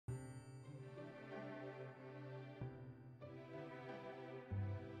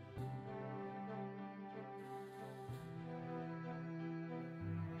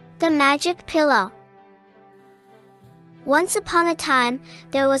The Magic Pillow. Once upon a time,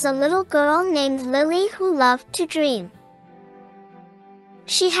 there was a little girl named Lily who loved to dream.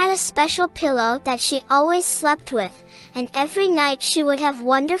 She had a special pillow that she always slept with, and every night she would have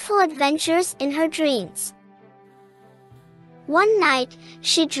wonderful adventures in her dreams. One night,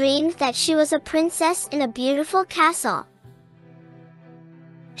 she dreamed that she was a princess in a beautiful castle.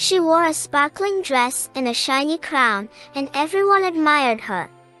 She wore a sparkling dress and a shiny crown, and everyone admired her.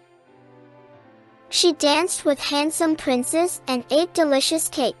 She danced with handsome princes and ate delicious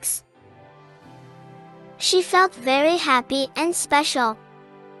cakes. She felt very happy and special.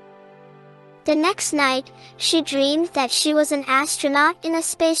 The next night, she dreamed that she was an astronaut in a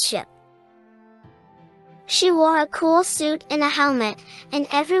spaceship. She wore a cool suit and a helmet, and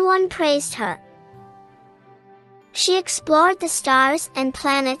everyone praised her. She explored the stars and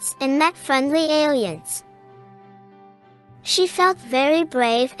planets and met friendly aliens. She felt very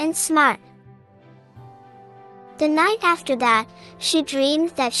brave and smart. The night after that, she dreamed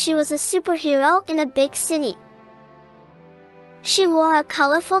that she was a superhero in a big city. She wore a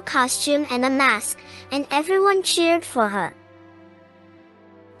colorful costume and a mask, and everyone cheered for her.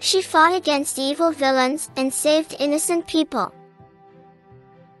 She fought against evil villains and saved innocent people.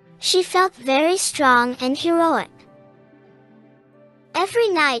 She felt very strong and heroic. Every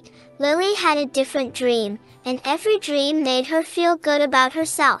night, Lily had a different dream, and every dream made her feel good about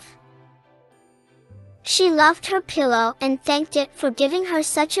herself. She loved her pillow and thanked it for giving her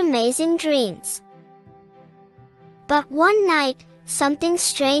such amazing dreams. But one night, something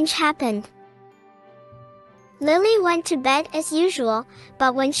strange happened. Lily went to bed as usual,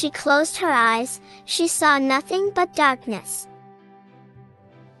 but when she closed her eyes, she saw nothing but darkness.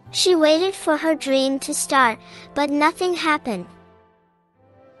 She waited for her dream to start, but nothing happened.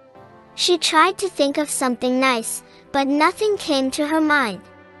 She tried to think of something nice, but nothing came to her mind.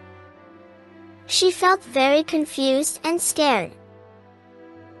 She felt very confused and scared.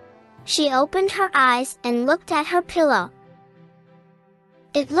 She opened her eyes and looked at her pillow.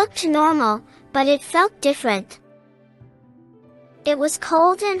 It looked normal, but it felt different. It was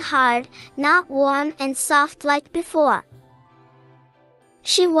cold and hard, not warm and soft like before.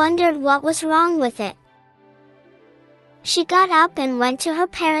 She wondered what was wrong with it. She got up and went to her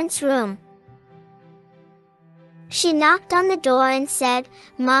parents' room. She knocked on the door and said,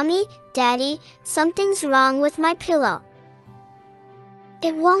 "Mommy, Daddy, something's wrong with my pillow.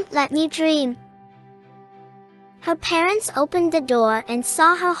 It won't let me dream." Her parents opened the door and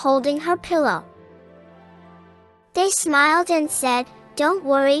saw her holding her pillow. They smiled and said, "Don't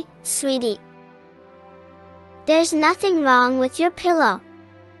worry, sweetie. There's nothing wrong with your pillow.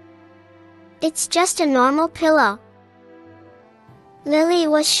 It's just a normal pillow." Lily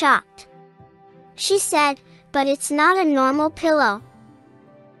was shocked. She said, "But it's not a normal pillow.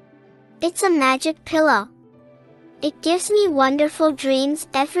 It's a magic pillow. It gives me wonderful dreams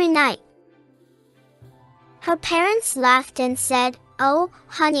every night." Her parents laughed and said, "Oh,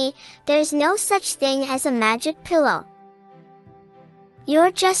 honey, there's no such thing as a magic pillow.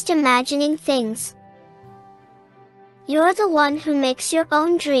 You're just imagining things. You're the one who makes your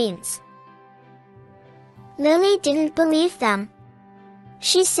own dreams." Lily didn't believe them.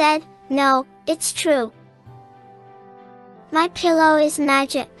 She said, "No, it's true. My pillow is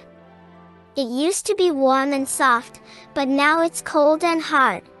magic. It used to be warm and soft, but now it's cold and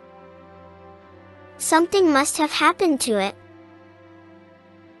hard. Something must have happened to it."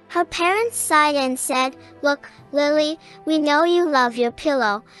 Her parents sighed and said, "Look, Lily, we know you love your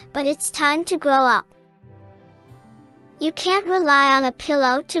pillow, but it's time to grow up. You can't rely on a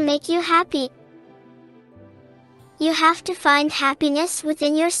pillow to make you happy. You have to find happiness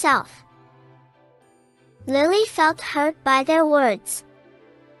within yourself." Lily felt hurt by their words.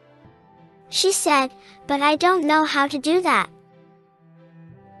 She said, "But I don't know how to do that."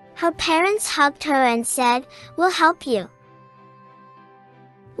 Her parents hugged her and said, "We'll help you.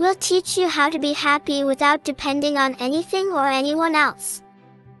 We'll teach you how to be happy without depending on anything or anyone else."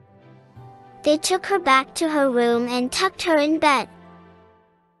 They took her back to her room and tucked her in bed.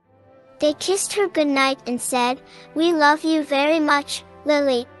 They kissed her goodnight and said, "We love you very much,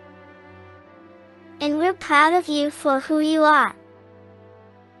 Lily. And we're proud of you for who you are."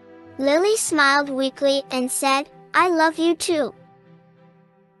 Lily smiled weakly and said, "I love you too."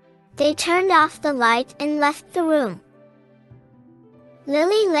 They turned off the light and left the room.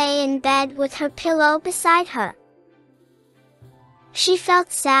 Lily lay in bed with her pillow beside her. She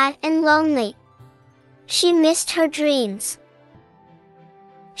felt sad and lonely. She missed her dreams.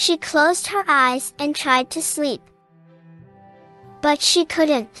 She closed her eyes and tried to sleep. But she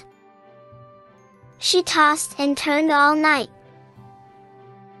couldn't. She tossed and turned all night.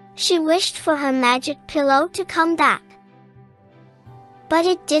 She wished for her magic pillow to come back. But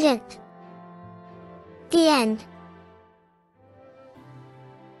it didn't. The end.